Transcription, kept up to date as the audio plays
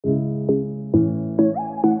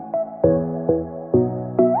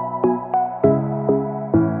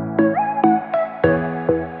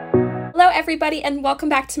everybody, and welcome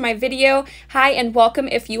back to my video. Hi and welcome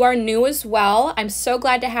if you are new as well. I'm so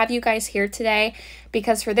glad to have you guys here today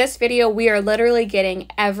because for this video we are literally getting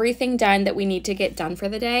everything done that we need to get done for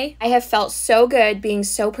the day. I have felt so good being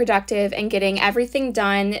so productive and getting everything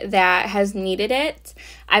done that has needed it.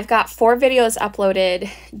 I've got 4 videos uploaded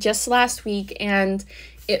just last week and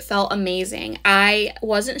it felt amazing. I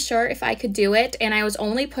wasn't sure if I could do it and I was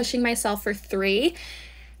only pushing myself for 3.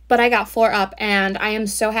 But I got 4 up and I am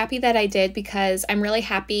so happy that I did because I'm really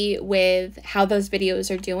happy with how those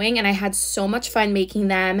videos are doing and I had so much fun making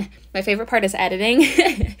them. My favorite part is editing.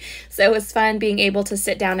 So it was fun being able to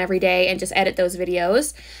sit down every day and just edit those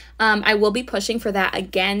videos. I will be pushing for that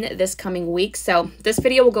again this coming week. So this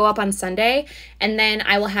video will go up on Sunday and then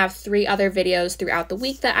I will have 3 other videos throughout the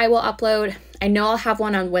week that I will upload. I know I'll have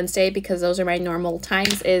one on Wednesday because those are my normal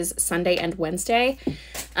times is Sunday and Wednesday.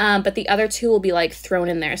 But the other 2 will be like thrown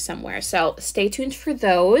in there somewhere. So stay tuned for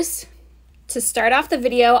those. To start off the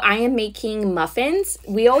video, I am making muffins.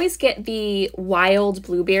 We always get the wild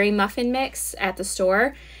blueberry muffin mix at the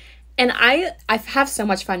store. And I have so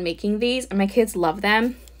much fun making these and my kids love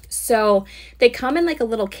them. So they come in like a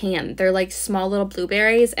little can. They're like small little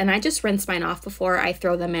blueberries and I just rinse mine off before I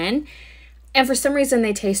throw them in. And for some reason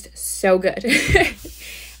they taste so good.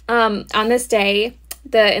 On this day,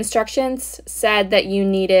 the instructions said that you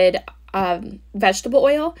needed vegetable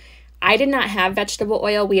oil. I did not have vegetable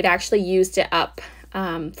oil. We had actually used it up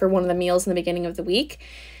for one of the meals in the beginning of the week.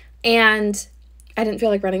 And I didn't feel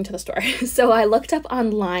like running to the store. So I looked up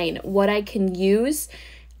online what I can use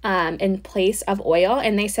in place of oil.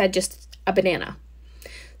 And they said just a banana.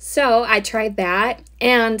 So I tried that.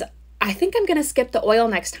 And I think I'm going to skip the oil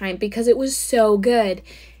next time because it was so good.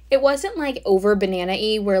 It wasn't like over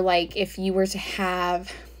banana-y where like if you were to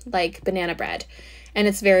have like banana bread and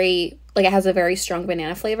it's very, like it has a very strong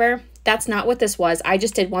banana flavor. That's not what this was. I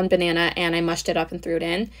just did 1 banana and I mushed it up and threw it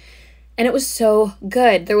in. And it was so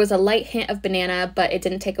good. There was a light hint of banana, but it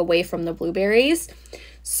didn't take away from the blueberries.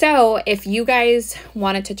 So if you guys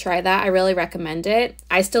wanted to try that, I really recommend it.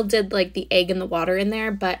 I still did like the egg and the water in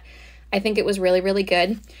there, but I think it was really, really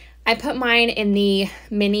good. I put mine in the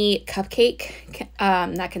mini cupcake,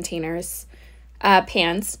 not containers,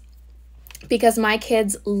 pans, because my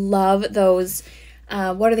kids love those,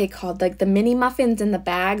 what are they called? Like the mini muffins in the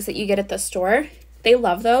bags that you get at the store. They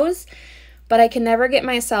love those, but I can never get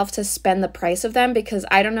myself to spend the price of them because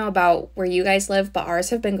I don't know about where you guys live, but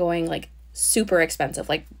ours have been going like super expensive,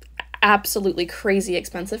 like absolutely crazy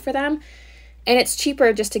expensive for them. And it's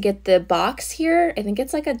cheaper just to get the box here. I think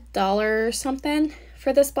it's like $1 or something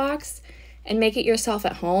for this box and make it yourself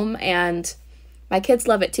at home, and my kids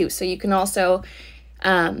love it too. So you can also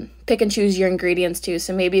pick and choose your ingredients too.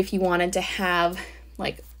 So maybe if you wanted to have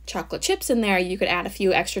like chocolate chips in there, you could add a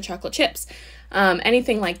few extra chocolate chips,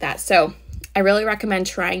 anything like that. So I really recommend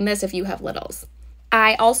trying this if you have littles.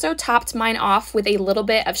 I also topped mine off with a little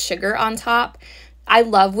bit of sugar on top. I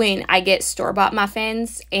love when I get store-bought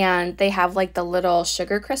muffins and they have like the little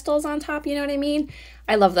sugar crystals on top, you know what I mean?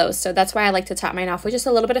 I love those, so that's why I like to top mine off with just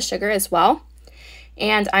a little bit of sugar as well.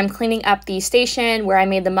 And I'm cleaning up the station where I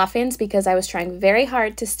made the muffins because I was trying very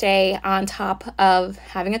hard to stay on top of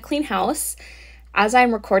having a clean house. As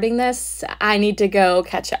I'm recording this, I need to go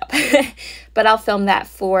catch up, but I'll film that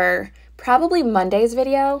for probably Monday's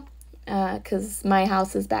video because my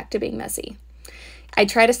house is back to being messy. I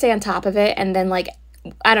try to stay on top of it, and then like,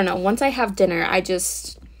 I don't know, once I have dinner, I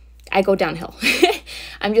go downhill.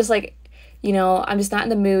 I'm just like, you know, I'm just not in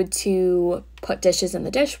the mood to put dishes in the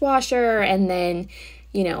dishwasher, and then,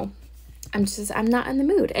 you know, I'm not in the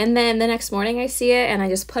mood. And then the next morning I see it and I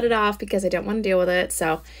just put it off because I don't want to deal with it.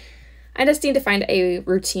 So I just need to find a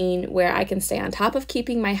routine where I can stay on top of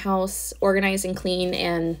keeping my house organized and clean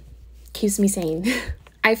and keeps me sane.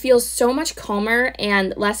 I feel so much calmer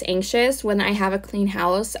and less anxious when I have a clean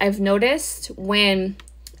house. I've noticed when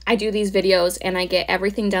I do these videos and I get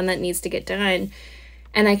everything done that needs to get done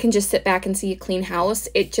and I can just sit back and see a clean house,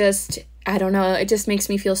 it just, I don't know, it just makes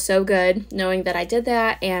me feel so good knowing that I did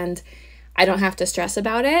that and I don't have to stress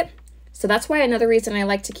about it. So that's why another reason I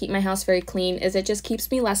like to keep my house very clean is it just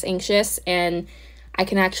keeps me less anxious and I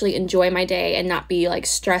can actually enjoy my day and not be like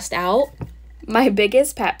stressed out. My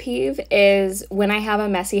biggest pet peeve is when I have a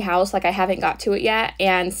messy house, like I haven't got to it yet,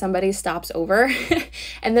 and somebody stops over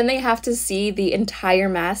and then they have to see the entire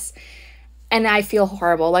mess and I feel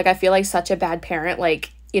horrible. Like I feel like such a bad parent.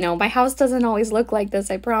 Like, you know, my house doesn't always look like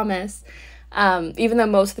this, I promise. Even though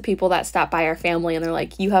most of the people that stop by are family and they're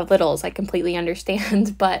like, you have littles, I completely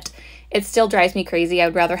understand, but it still drives me crazy. I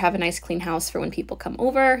would rather have a nice clean house for when people come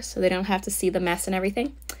over so they don't have to see the mess and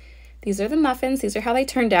everything. these are the muffins. These are how they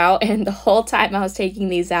turned out. And the whole time I was taking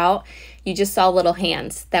these out, you just saw little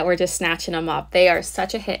hands that were just snatching them up. They are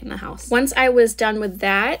such a hit in the house. Once I was done with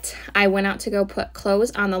that, I went out to go put clothes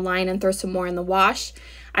on the line and throw some more in the wash.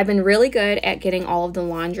 I've been really good at getting all of the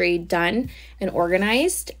laundry done and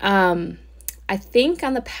organized. I think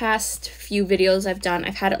on the past few videos I've done,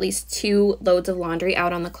 I've had at least 2 loads of laundry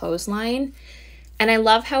out on the clothesline. And I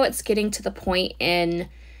love how it's getting to the point in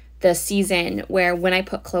the season where when I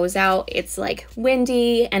put clothes out, it's like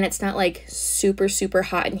windy and it's not like super, super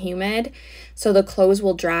hot and humid. So the clothes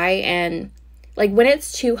will dry, and like when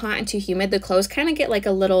it's too hot and too humid, the clothes kind of get like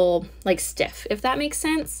a little like stiff, if that makes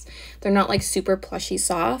sense. They're not like super plushy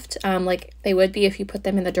soft, like they would be if you put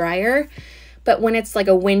them in the dryer. But when it's like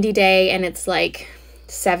a windy day and it's like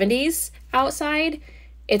 70s outside,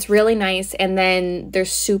 it's really nice. And then they're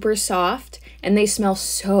super soft and they smell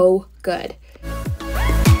so good.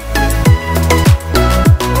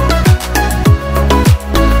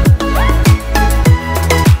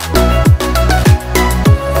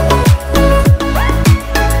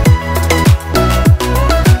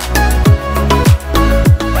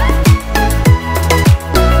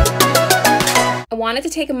 Wanted to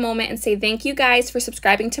take a moment and say thank you guys for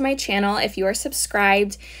subscribing to my channel. If you are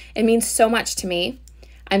subscribed, it means so much to me.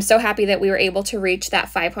 I'm so happy that we were able to reach that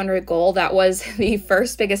 500 goal. That was the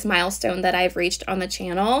first biggest milestone that I've reached on the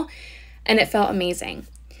channel, and it felt amazing.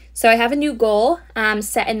 So I have a new goal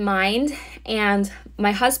set in mind, and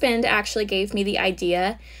my husband actually gave me the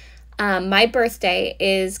idea. My birthday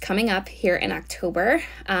is coming up here in October,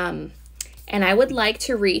 and I would like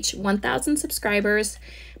to reach 1,000 subscribers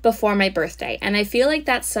before my birthday. And I feel like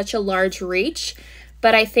that's such a large reach,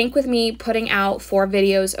 but I think with me putting out 4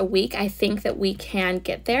 videos a week, I think that we can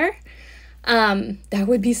get there. That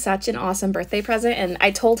would be such an awesome birthday present. And I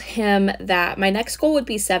told him that my next goal would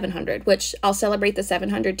be 700, which I'll celebrate the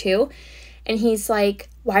 700 too. And he's like,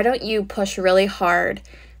 why don't you push really hard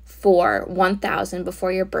for 1,000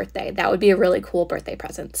 before your birthday? That would be a really cool birthday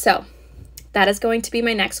present. So that is going to be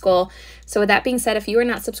my next goal. So with that being said, if you are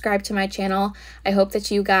not subscribed to my channel, I hope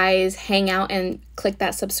that you guys hang out and click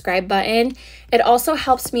that subscribe button. It also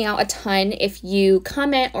helps me out a ton if you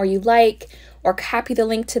comment or you like or copy the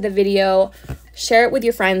link to the video, share it with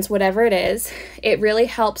your friends, whatever it is. It really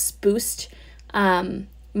helps boost my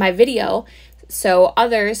video so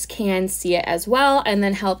others can see it as well and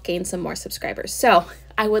then help gain some more subscribers. So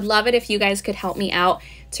I would love it if you guys could help me out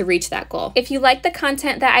to reach that goal. If you like the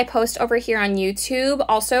content that I post over here on YouTube,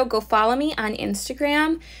 also go follow me on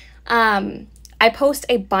Instagram. I post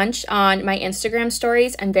a bunch on my Instagram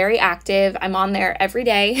stories. I'm very active. I'm on there every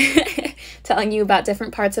day telling you about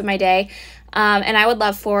different parts of my day. And I would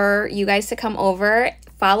love for you guys to come over,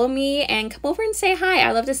 follow me, and come over and say hi.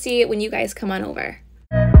 I love to see it when you guys come on over.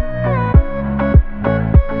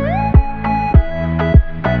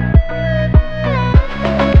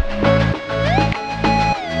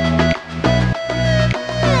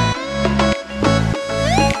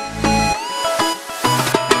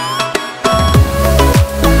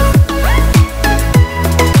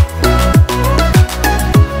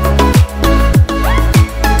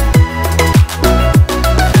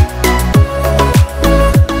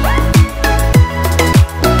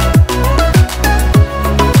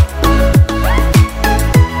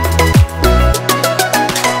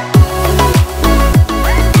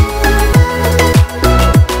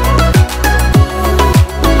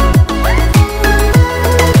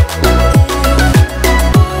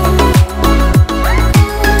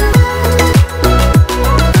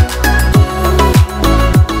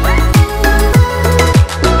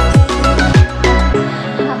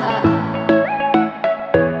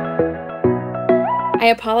 I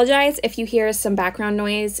apologize if you hear some background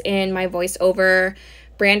noise in my voiceover.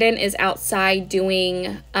 Brandon is outside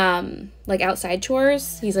doing like outside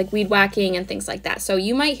chores. He's like weed whacking and things like that. So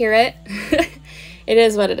you might hear it. It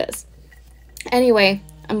is what it is. Anyway,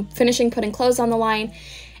 I'm finishing putting clothes on the line,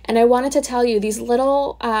 and I wanted to tell you these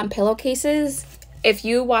little pillowcases. If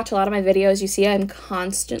you watch a lot of my videos, you see I'm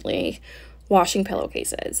constantly washing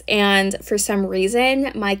pillowcases. And for some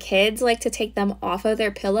reason, my kids like to take them off of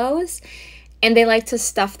their pillows, and they like to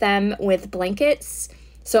stuff them with blankets,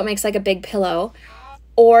 so it makes like a big pillow,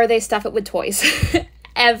 or they stuff it with toys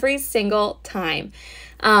every single time.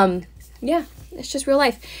 Yeah, it's just real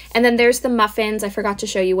life. And then there's the muffins. I forgot to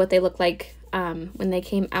show you what they look like when they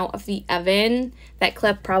came out of the oven. That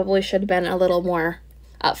clip probably should have been a little more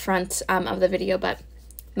up front of the video, but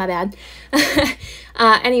my bad.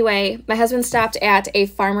 Anyway, my husband stopped at a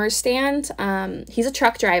farmer's stand. He's a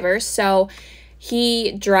truck driver, so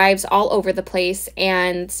he drives all over the place,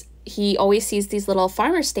 and he always sees these little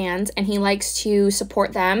farmer stands, and he likes to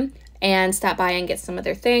support them and stop by and get some of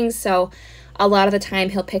their things. So a lot of the time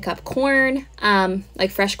he'll pick up corn,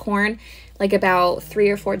 like fresh corn, like about 3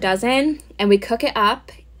 or 4 dozen, and we cook it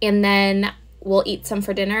up, and then we'll eat some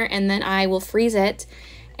for dinner, and then I will freeze it,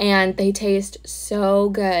 and they taste so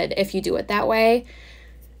good if you do it that way.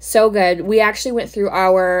 So good. We actually went through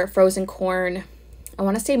our frozen corn, I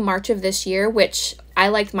want to say March of this year, which I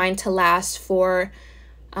liked mine to last for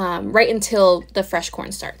right until the fresh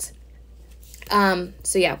corn starts.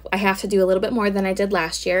 So yeah, I have to do a little bit more than I did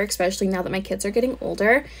last year, especially now that my kids are getting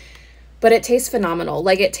older. But it tastes phenomenal.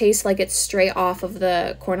 Like, it tastes like it's straight off of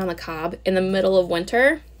the corn on the cob in the middle of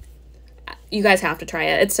winter. You guys have to try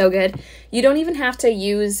it. It's so good. You don't even have to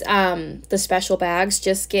use the special bags.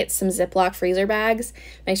 Just get some Ziploc freezer bags.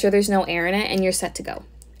 Make sure there's no air in it, and you're set to go.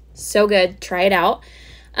 So good. Try it out.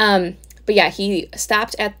 But yeah, he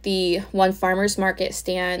stopped at the one farmer's market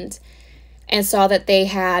stand and saw that they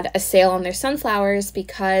had a sale on their sunflowers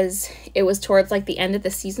because it was towards like the end of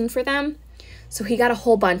the season for them. So he got a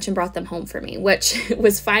whole bunch and brought them home for me, which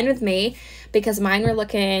was fine with me because mine were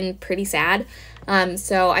looking pretty sad.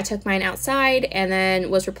 So I took mine outside and then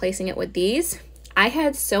was replacing it with these. I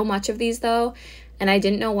had so much of these though, and I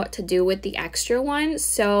didn't know what to do with the extra one.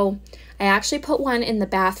 So I actually put one in the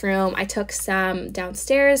bathroom. I took some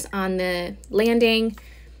downstairs on the landing.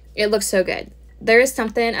 It looks so good. There is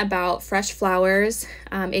something about fresh flowers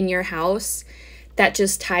in your house that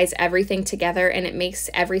just ties everything together, and it makes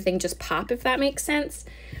everything just pop, if that makes sense.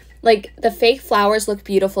 Like, the fake flowers look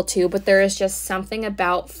beautiful too, but there is just something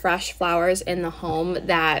about fresh flowers in the home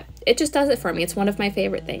that it just does it for me. It's one of my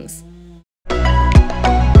favorite things.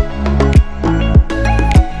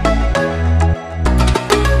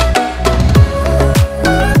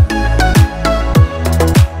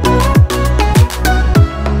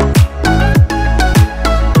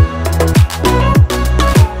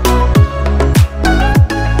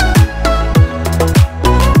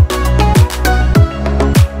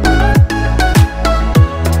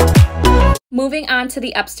 Moving on to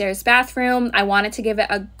the upstairs bathroom, I wanted to give it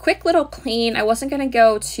a quick little clean. I wasn't going to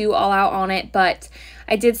go too all out on it, but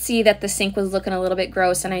I did see that the sink was looking a little bit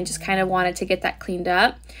gross, and I just kind of wanted to get that cleaned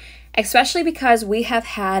up, especially because we have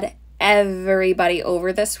had everybody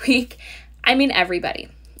over this week. I mean, everybody.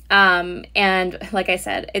 And like I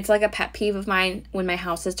said, it's like a pet peeve of mine when my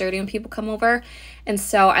house is dirty when people come over. And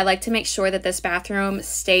so I like to make sure that this bathroom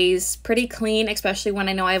stays pretty clean, especially when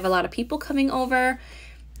I know I have a lot of people coming over.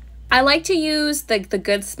 I like to use the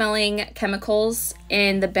good smelling chemicals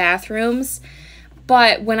in the bathrooms,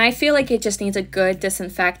 but when I feel like it just needs a good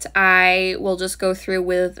disinfect, I will just go through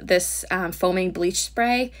with this foaming bleach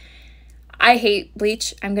spray. I hate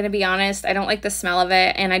bleach, I'm going to be honest. I don't like the smell of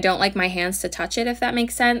it, and I don't like my hands to touch it, if that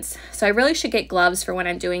makes sense. So I really should get gloves for when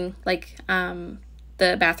I'm doing like the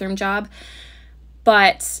bathroom job.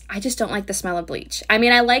 But I just don't like the smell of bleach. I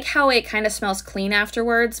mean, I like how it kind of smells clean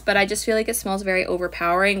afterwards, but I just feel like it smells very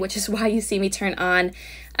overpowering, which is why you see me turn on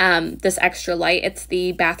this extra light. It's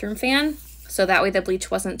the bathroom fan, so that way the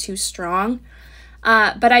bleach wasn't too strong.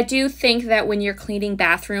 But I do think that when you're cleaning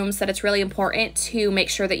bathrooms, that it's really important to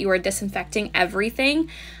make sure that you are disinfecting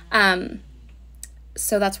everything.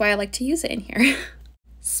 So that's why I like to use it in here.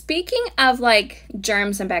 Speaking of like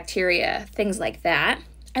germs and bacteria, things like that,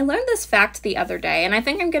 I learned this fact the other day, and I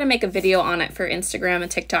think I'm going to make a video on it for Instagram and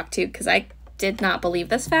TikTok too, because I did not believe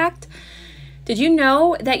this fact. Did you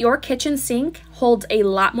know that your kitchen sink holds a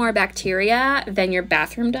lot more bacteria than your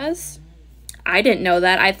bathroom does? I didn't know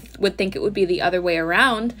that. I would think it would be the other way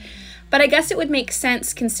around, but I guess it would make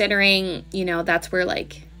sense considering, you know, that's where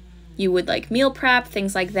like you would like meal prep,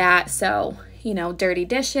 things like that. So, you know, dirty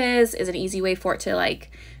dishes is an easy way for it to like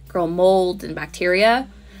grow mold and bacteria.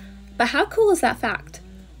 But how cool is that fact?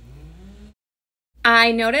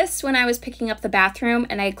 I noticed when I was picking up the bathroom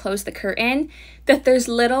and I closed the curtain that there's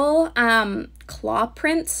little claw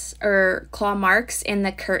prints or claw marks in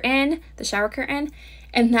the curtain, the shower curtain.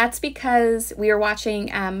 And that's because we were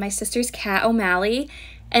watching my sister's cat, O'Malley,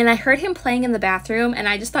 and I heard him playing in the bathroom, and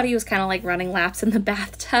I just thought he was kind of like running laps in the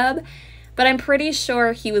bathtub. But I'm pretty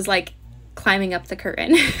sure he was like climbing up the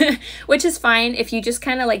curtain, which is fine. If you just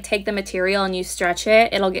kind of like take the material and you stretch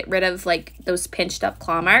it, it'll get rid of like those pinched up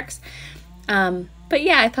claw marks. But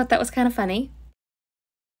yeah, I thought that was kind of funny.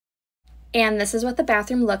 And this is what the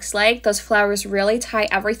bathroom looks like. Those flowers really tie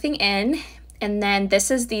everything in. And then this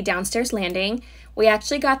is the downstairs landing. We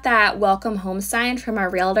actually got that welcome home sign from our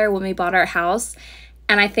realtor when we bought our house.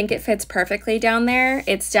 and I think it fits perfectly down there.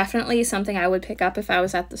 It's definitely something I would pick up if I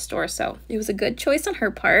was at the store, so it was a good choice on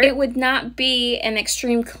her part. It would not be an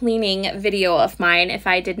extreme cleaning video of mine if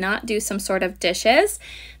I did not do some sort of dishes.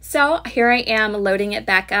 So here I am loading it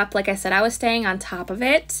back up. Like I said, I was staying on top of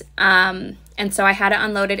it, and so I had it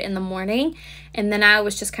unloaded in the morning, and then I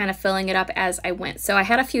was just kind of filling it up as I went. So I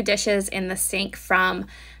had a few dishes in the sink from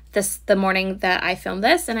the morning that I filmed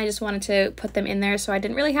this, and I just wanted to put them in there so I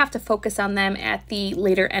didn't really have to focus on them at the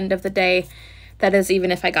later end of the day. That is,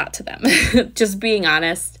 even if I got to them, just being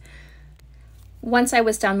honest. Once I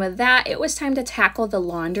was done with that, it was time to tackle the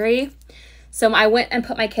laundry. So I went and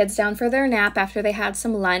put my kids down for their nap after they had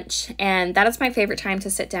some lunch, and that is my favorite time to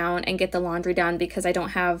sit down and get the laundry done because I don't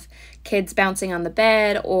have kids bouncing on the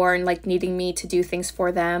bed or like needing me to do things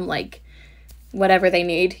for them, like whatever they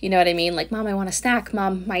need, you know what I mean? Like, Mom, I want a snack.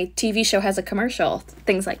 Mom, my TV show has a commercial,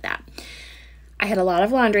 things like that. I had a lot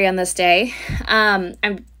of laundry on this day. I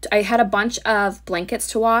had a bunch of blankets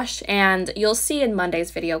to wash, and you'll see in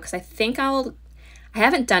Monday's video, because I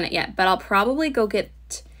haven't done it yet, but I'll probably go get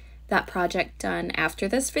that project done after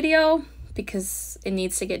this video because it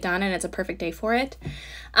needs to get done and it's a perfect day for it.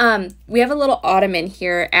 We have a little ottoman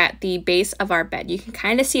here at the base of our bed. You can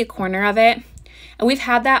kind of see a corner of it. And we've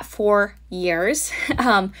had that for years.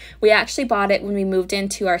 We actually bought it when we moved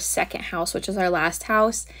into our second house, which was our last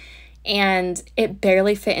house, and it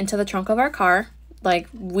barely fit into the trunk of our car. Like,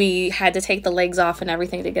 we had to take the legs off and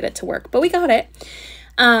everything to get it to work, but we got it.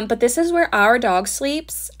 But this is where our dog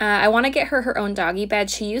sleeps. I want to get her own doggy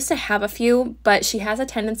bed. She used to have a few, but she has a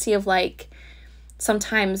tendency of like,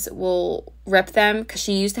 sometimes will rip them because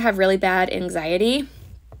she used to have really bad anxiety.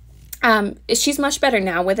 She's much better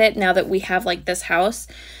now with it, now that we have like this house,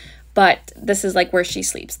 but this is like where she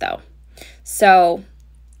sleeps though. So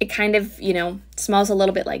it kind of, you know, smells a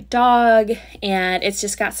little bit like dog, and it's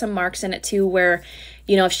just got some marks in it too where,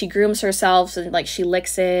 you know, if she grooms herself and like she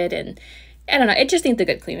licks it, and I don't know, it just needs a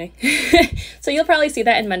good cleaning. So you'll probably see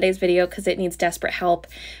that in Monday's video because it needs desperate help,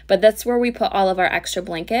 but that's where we put all of our extra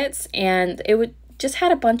blankets, and it just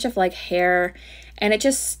had a bunch of like hair, and it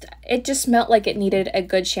just smelled like it needed a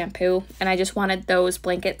good shampoo, and I just wanted those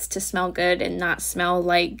blankets to smell good and not smell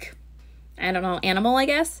like, I don't know, animal, I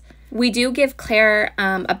guess. We do give Claire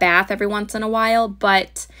a bath every once in a while,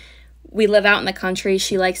 but we live out in the country.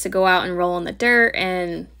 She likes to go out and roll in the dirt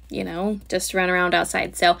and, you know, just run around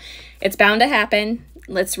outside. So it's bound to happen.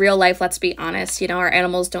 It's real life, let's be honest. You know, our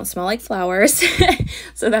animals don't smell like flowers.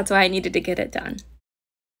 So that's why I needed to get it done.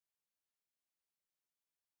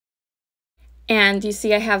 And you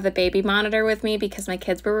see I have the baby monitor with me because my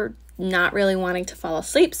kids were not really wanting to fall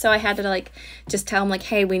asleep. So I had to like just tell them like,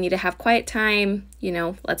 hey, we need to have quiet time. You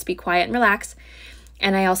know, let's be quiet and relax.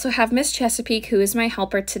 And I also have Miss Chesapeake, who is my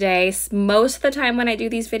helper today. Most of the time when I do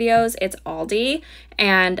these videos, it's Aldi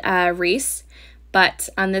and Reese. But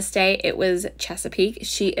on this day, it was Chesapeake.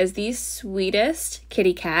 She is the sweetest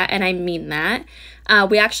kitty cat, and I mean that.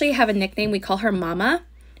 We actually have a nickname. We call her Mama,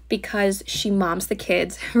 because she moms the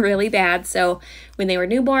kids really bad. So when they were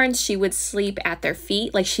newborns, she would sleep at their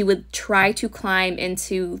feet. Like, she would try to climb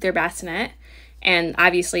into their bassinet, and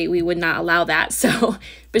obviously we would not allow that. So,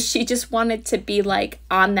 but she just wanted to be like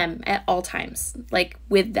on them at all times, like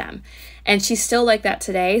with them. And she's still like that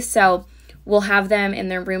today. So we'll have them in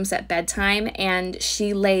their rooms at bedtime, and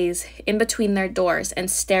she lays in between their doors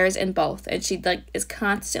and stares in both. And she like is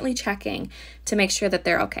constantly checking to make sure that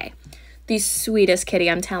they're okay. The sweetest kitty,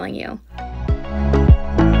 I'm telling you.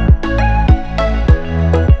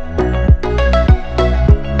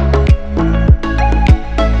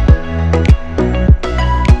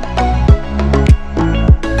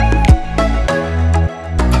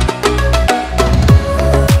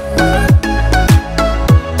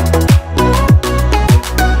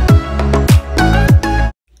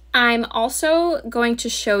 I'm also going to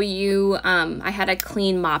show you, I had a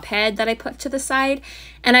clean mop head that I put to the side,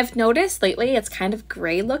 and I've noticed lately it's kind of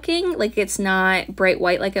gray looking, like it's not bright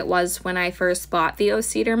white like it was when I first bought the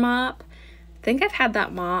O-Cedar mop. I think I've had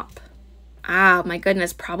that mop, my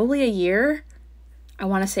goodness, probably a year. I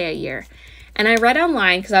want to say a year. And I read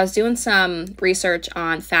online, because I was doing some research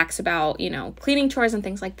on facts about, you know, cleaning chores and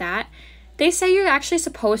things like that. They say you're actually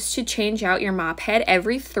supposed to change out your mop head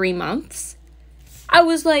every 3 months. I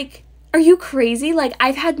was like, are you crazy? Like,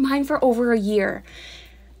 I've had mine for over a year.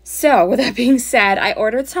 So with that being said, I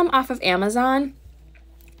ordered some off of Amazon.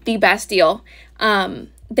 The best deal.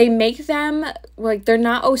 They make them, like, they're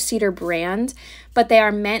not O-Cedar brand, but they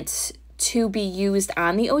are meant to be used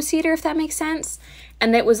on the O-Cedar, if that makes sense.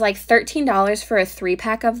 And it was like $13 for a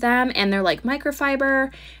 3-pack of them, and they're like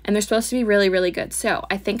microfiber, and they're supposed to be really, really good. So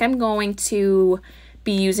I think I'm going to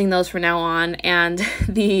be using those from now on. And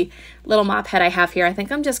the little mop head I have here, I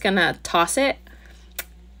think I'm just gonna toss it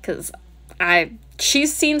because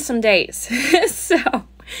she's seen some days. So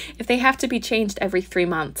if they have to be changed every 3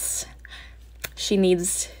 months,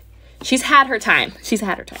 she's had her time. She's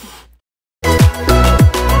had her time.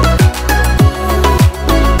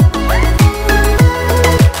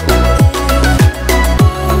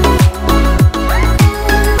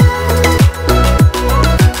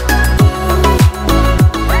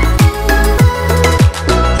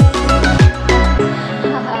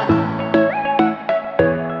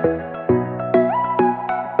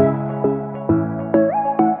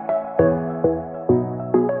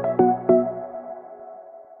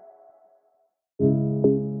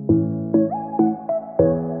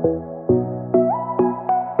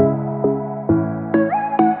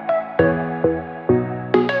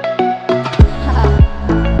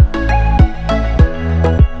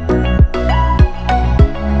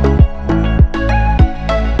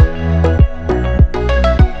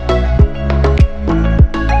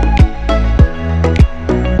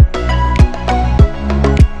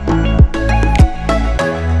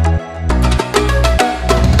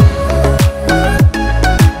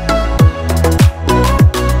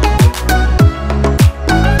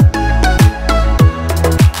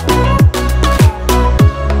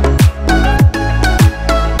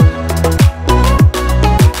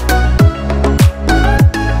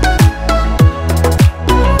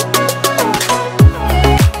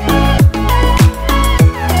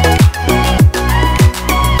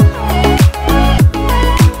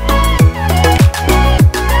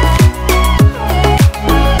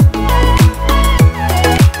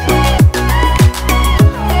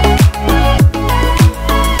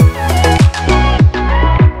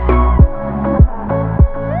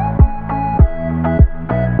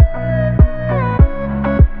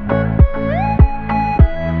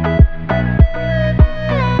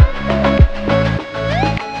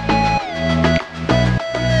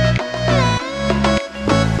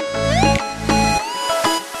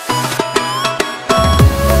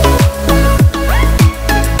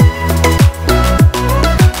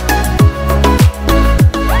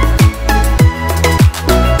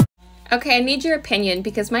 Okay, I need your opinion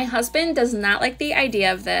because my husband does not like the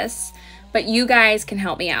idea of this, but you guys can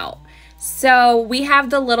help me out. So we have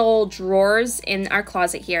the little drawers in our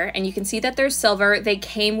closet here, and you can see that they're silver. They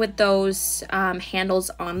came with those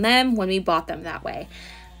handles on them when we bought them that way.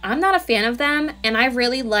 I'm not a fan of them, and I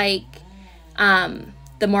really like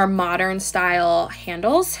the more modern style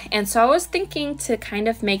handles. And so I was thinking to kind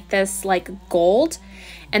of make this like gold.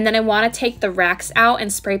 And then I want to take the racks out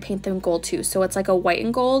and spray paint them gold too. So it's like a white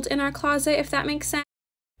and gold in our closet, if that makes sense.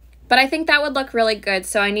 But I think that would look really good.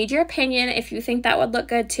 So I need your opinion if you think that would look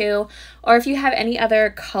good too. Or if you have any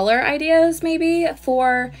other color ideas maybe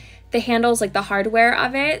for the handles, like the hardware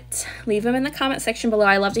of it, leave them in the comment section below.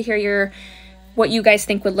 I love to hear what you guys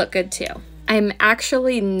think would look good too. I'm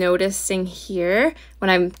actually noticing here when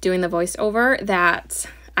I'm doing the voiceover that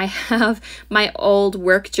I have my old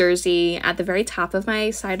work jersey at the very top of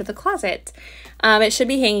my side of the closet. It should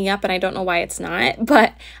be hanging up and I don't know why it's not,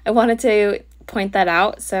 but I wanted to point that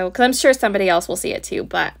out. So, because I'm sure somebody else will see it too,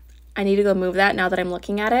 but I need to go move that now that I'm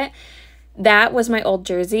looking at it. That was my old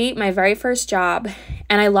jersey, my very first job,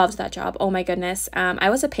 and I loved that job. Oh my goodness. I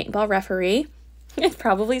was a paintball referee. It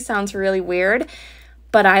probably sounds really weird,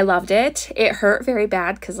 but I loved it. It hurt very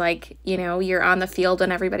bad because, like, you know, you're on the field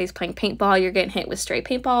and everybody's playing paintball. You're getting hit with stray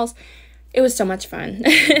paintballs. It was so much fun.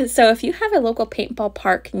 So if you have a local paintball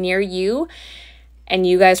park near you and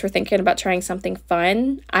you guys were thinking about trying something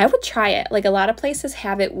fun, I would try it. Like, a lot of places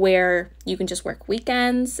have it where you can just work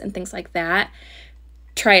weekends and things like that.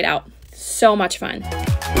 Try it out. So much fun.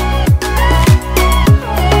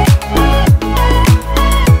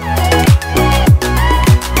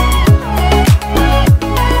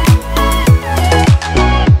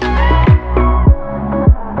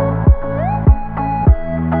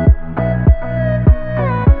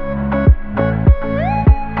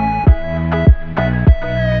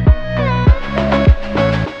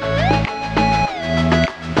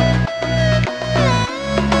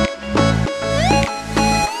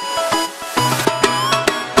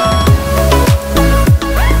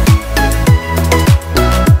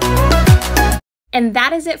 And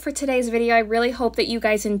that is it for today's video. I really hope that you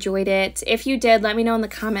guys enjoyed it. If you did, let me know in the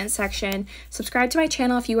comment section. Subscribe to my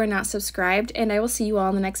channel if you are not subscribed, and I will see you all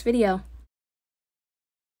in the next video.